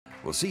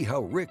We'll see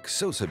how Rick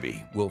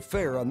Sosebee will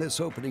fare on this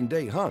opening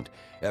day hunt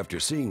after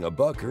seeing a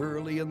buck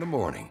early in the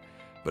morning.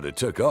 But it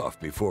took off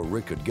before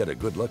Rick could get a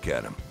good look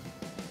at him.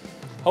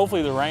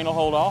 Hopefully the rain will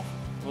hold off.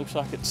 Looks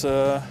like it's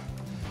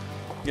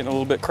getting a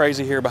little bit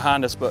crazy here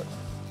behind us, but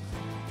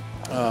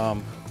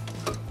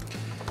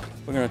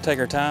we're gonna take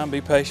our time,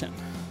 be patient,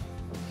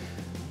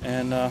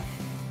 and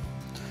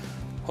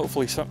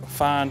hopefully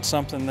find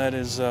something that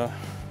is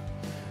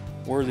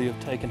worthy of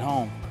taking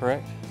home,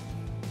 correct?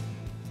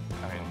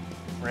 I mean,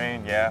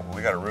 rain, yeah, but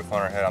we got a roof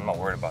on our head. I'm not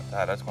worried about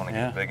that. That's gonna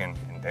get big in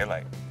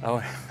daylight.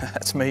 Oh,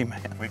 that's me, man.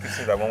 We can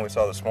see that one we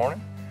saw this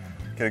morning,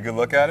 get a good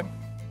look at him.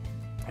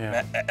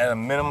 Yeah. At a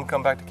minimum,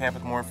 come back to camp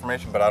with more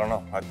information, but I don't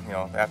know. You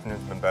know, the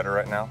afternoon's been better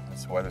right now.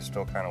 The weather's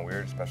still kind of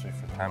weird, especially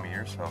for the time of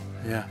year, so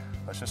yeah,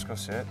 let's just go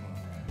sit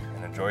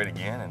and enjoy it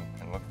again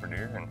and look for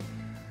deer and,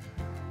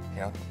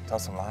 you know, tell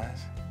some lies.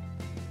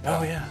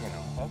 Oh, yeah. You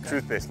know,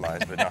 truth-based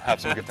lies, but no, have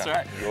some good time.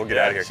 That's right. We'll get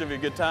out of here. It should be a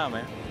good time,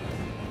 man.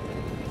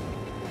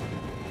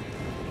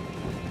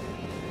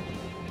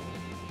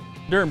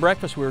 During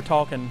breakfast, we were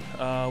talking.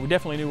 We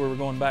definitely knew we were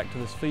going back to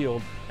this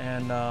field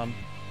and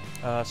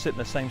sit in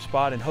the same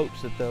spot in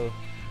hopes that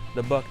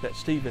the buck that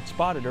Steve had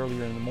spotted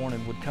earlier in the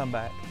morning would come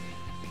back.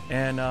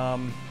 And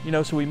you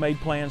know, so we made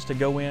plans to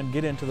go in,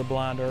 get into the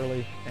blind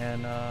early,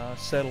 and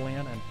settle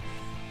in,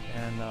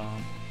 and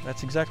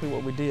that's exactly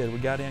what we did. We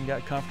got in,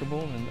 got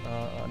comfortable, and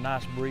a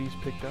nice breeze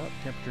picked up.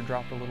 Temperature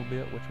dropped a little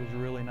bit, which was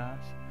really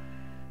nice.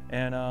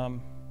 And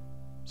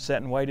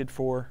sat and waited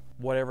for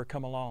whatever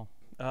come along.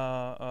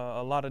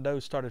 A lot of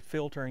does started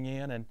filtering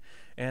in,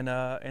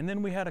 and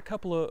then we had a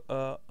couple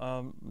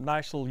of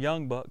nice little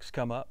young bucks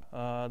come up.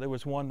 There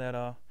was one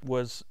that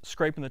was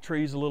scraping the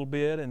trees a little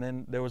bit, and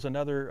then there was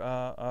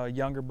another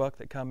younger buck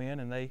that come in,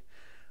 and they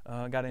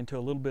got into a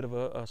little bit of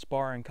a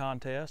sparring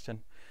contest. And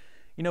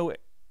you know,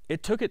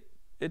 it took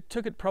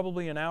it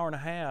probably an hour and a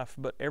half,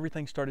 but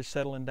everything started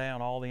settling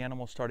down. All the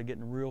animals started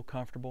getting real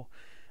comfortable,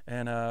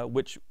 and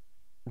which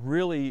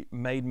really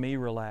made me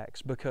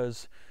relax,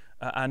 because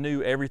I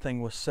knew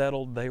everything was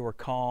settled, they were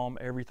calm,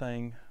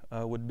 everything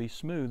would be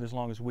smooth as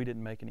long as we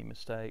didn't make any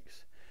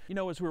mistakes. You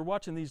know, as we were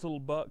watching these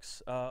little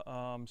bucks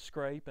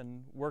scrape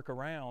and work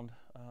around,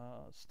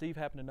 Steve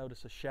happened to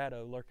notice a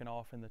shadow lurking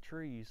off in the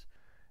trees.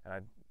 And I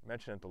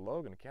mentioned it to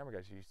Logan, the camera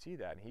guy, so you see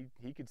that, and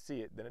he could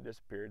see it, then it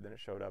disappeared, then it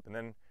showed up, and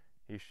then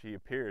she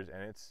appears,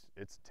 and it's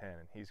a 10,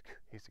 and he's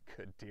a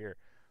good deer.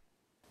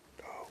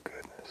 Oh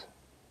goodness.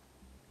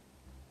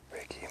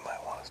 Ricky, you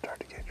might want to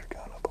start to get your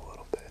gun up a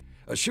little bit.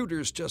 A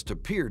shooter's just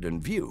appeared in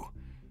view.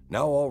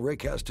 Now all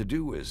Rick has to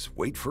do is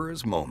wait for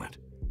his moment.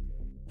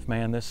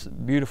 Man, this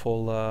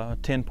beautiful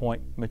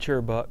 10-point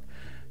mature buck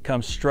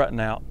comes strutting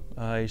out.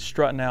 He's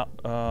strutting out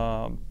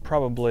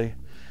probably,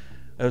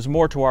 it was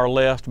more to our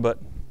left, but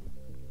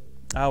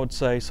I would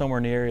say somewhere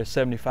in the area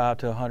 75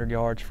 to 100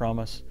 yards from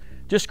us.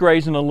 Just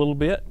grazing a little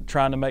bit,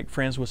 trying to make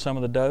friends with some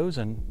of the does,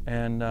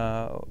 and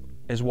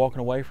is walking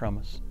away from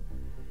us.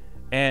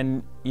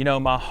 And you know,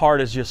 my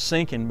heart is just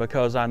sinking,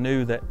 because I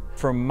knew that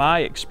from my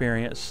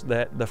experience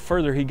that the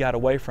further he got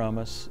away from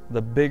us,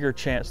 the bigger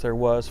chance there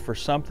was for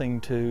something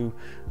to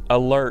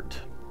alert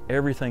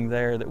everything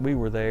there that we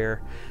were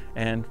there,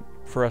 and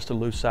for us to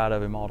lose sight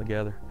of him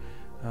altogether.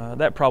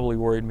 That probably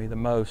worried me the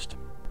most.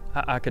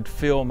 I could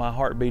feel my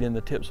heartbeat in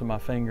the tips of my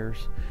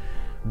fingers.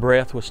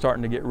 Breath was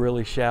starting to get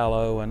really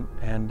shallow,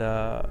 and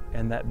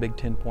that big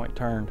 10-point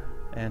turned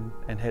and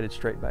headed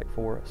straight back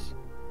for us.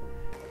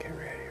 Get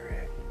ready,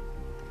 Rick.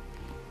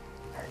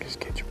 Or just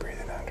get your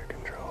breathing under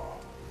control.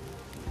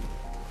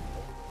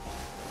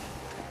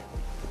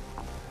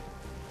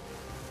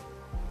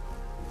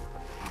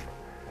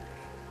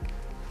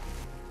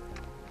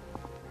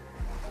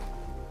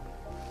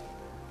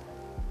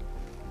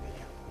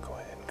 You go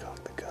ahead and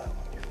cock the gun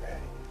when you're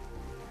ready.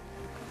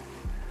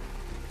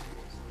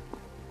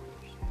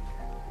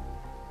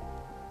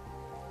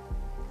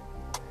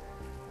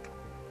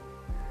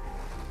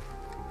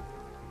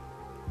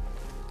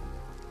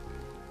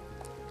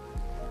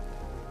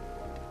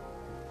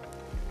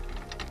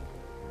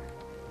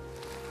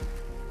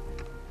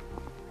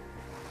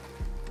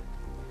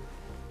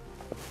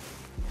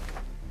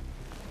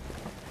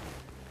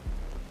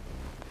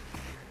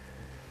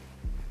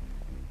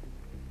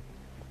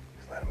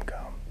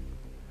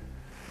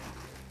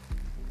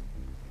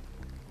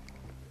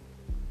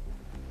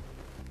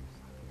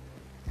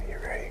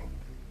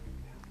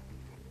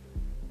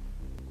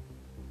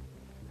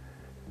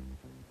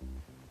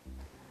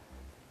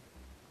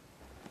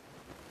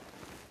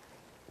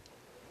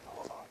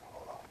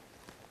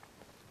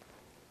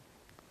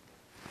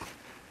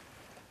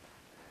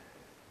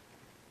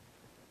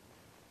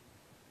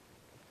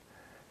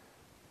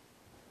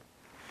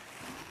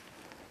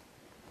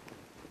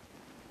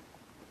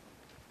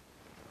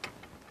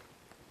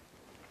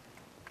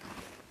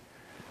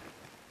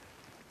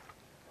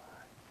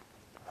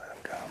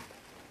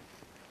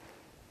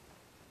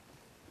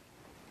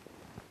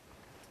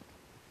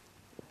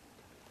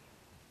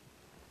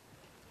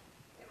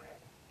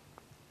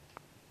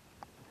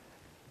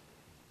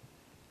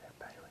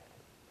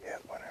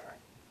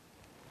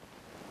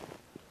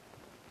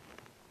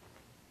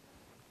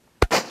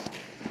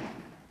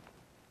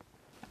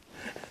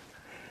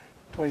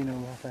 What do you know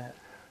about that?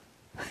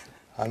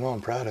 I know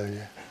I'm proud of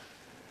you.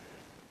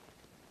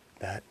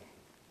 That.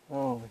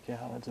 Holy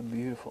cow, that's a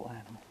beautiful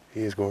animal.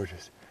 He is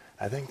gorgeous.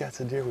 I think that's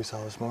the deer we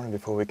saw this morning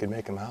before we could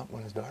make him out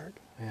when it's dark.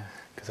 Yeah.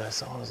 Because I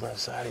saw on his left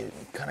side, he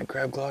kind of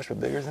crab claws were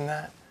bigger than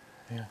that.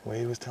 Yeah.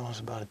 Wade was telling us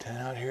about a 10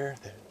 out here,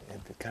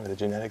 that kind of the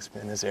genetics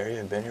in this area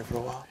had been here for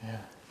a while. Yeah.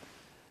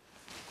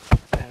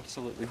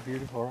 Absolutely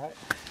beautiful, right?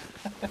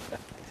 That's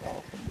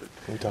awesome.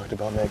 We talked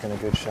about making a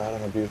good shot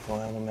on a beautiful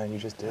animal, man. You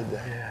just did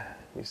that. Yeah.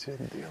 You see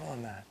the deal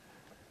on that.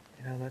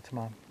 You know,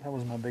 that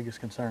was my biggest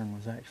concern,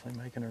 was actually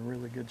making a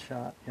really good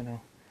shot, you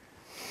know.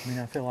 I mean,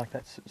 I feel like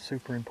that's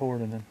super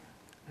important,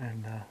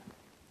 and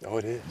Oh,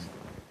 it is.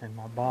 and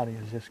my body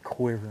is just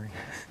quivering.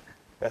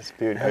 That's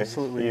beautiful.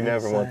 Absolutely You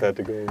never want that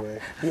to go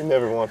away. You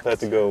never want that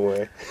to go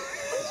away.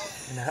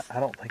 And I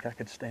don't think I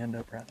could stand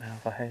up right now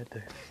if I had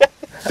to.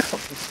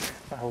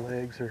 My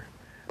legs are,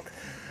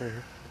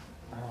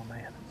 oh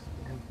man,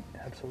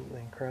 it's absolutely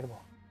incredible.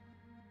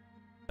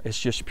 It's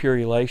just pure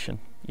elation.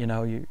 You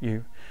know,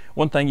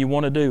 one thing you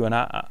want to do, and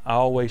I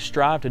always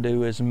strive to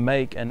do, is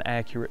make an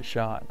accurate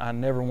shot. I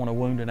never want to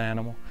wound an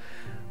animal.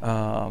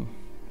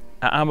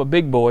 I'm a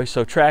big boy,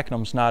 so tracking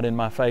them's not in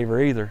my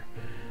favor either.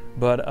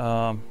 But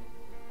I'm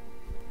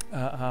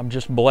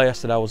just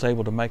blessed that I was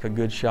able to make a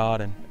good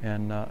shot,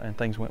 and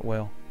things went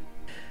well.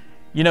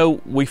 You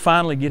know, we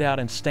finally get out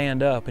and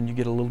stand up, and you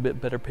get a little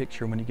bit better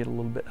picture when you get a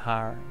little bit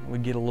higher. We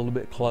get a little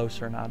bit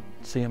closer, and I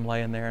see him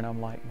laying there, and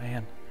I'm like,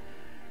 man,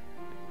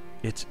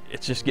 it's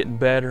just getting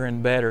better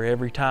and better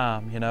every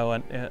time, you know,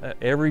 and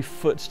every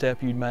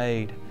footstep you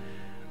made,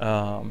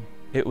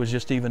 it was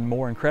just even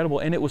more incredible,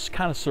 and it was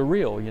kind of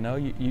surreal, you know.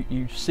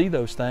 You see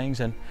those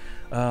things, and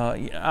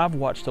I've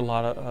watched a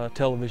lot of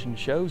television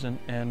shows,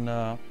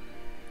 and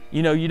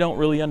you know, you don't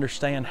really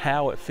understand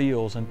how it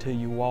feels until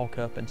you walk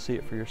up and see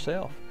it for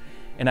yourself,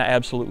 and I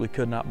absolutely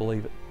could not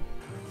believe it.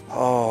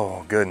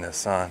 Oh, goodness,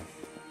 son.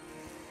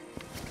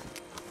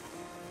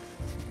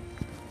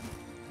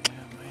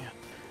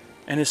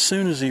 And as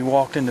soon as he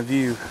walked into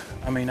view,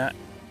 I mean,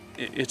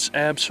 it's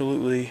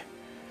absolutely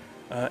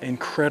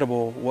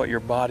incredible what your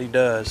body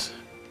does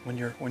when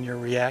you're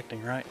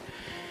reacting, right?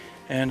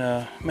 And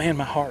man,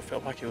 my heart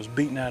felt like it was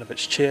beating out of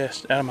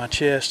my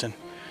chest,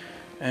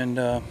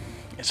 and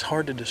it's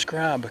hard to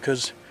describe,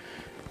 because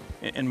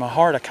in my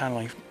heart I kind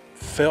of like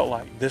felt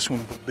like this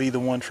one would be the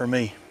one for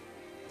me.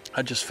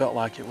 I just felt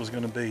like it was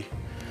going to be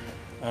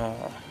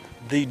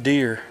the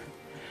deer.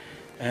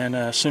 And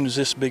as soon as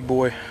this big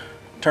boy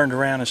turned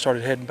around and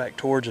started heading back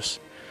towards us,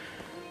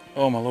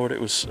 oh my Lord, I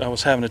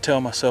was having to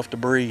tell myself to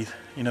breathe.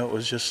 You know, it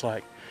was just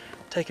like,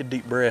 take a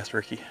deep breath,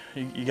 Ricky.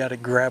 You got to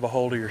grab a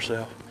hold of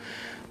yourself.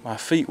 My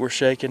feet were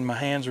shaking, my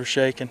hands were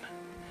shaking.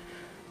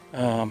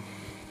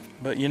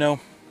 But you know,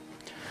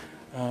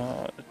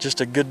 just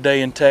a good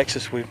day in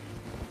Texas. We've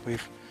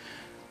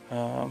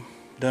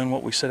done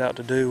what we set out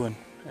to do,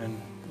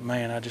 and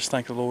man, I just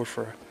thank the Lord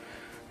for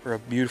a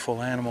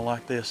beautiful animal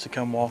like this to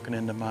come walking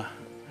into my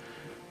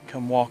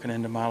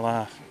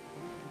life.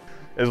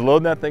 Is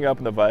loading that thing up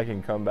in the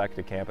Viking, come back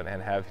to camp, and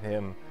have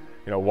him,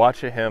 you know,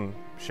 watch him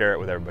share it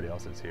with everybody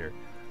else that's here.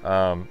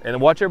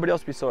 And watch everybody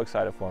else be so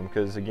excited for him,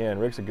 because again,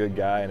 Rick's a good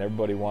guy, and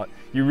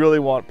you really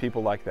want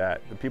people like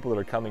that, the people that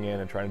are coming in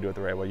and trying to do it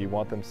the right way. You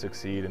want them to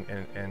succeed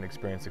and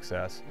experience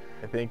success.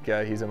 I think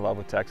he's in love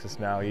with Texas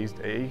now. He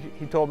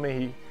told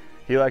me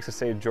he likes to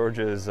say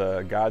Georgia is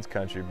God's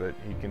country, but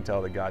he can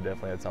tell that God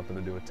definitely had something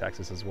to do with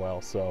Texas as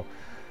well. So,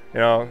 you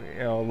know,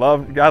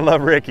 God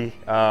love Ricky.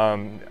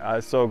 I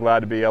was so glad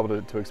to be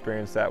able to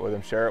experience that with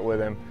him, share it with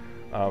him.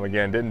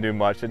 Again, didn't do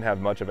much, didn't have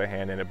much of a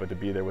hand in it, but to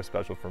be there was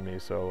special for me.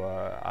 So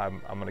I'm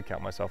going to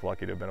count myself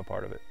lucky to have been a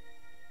part of it.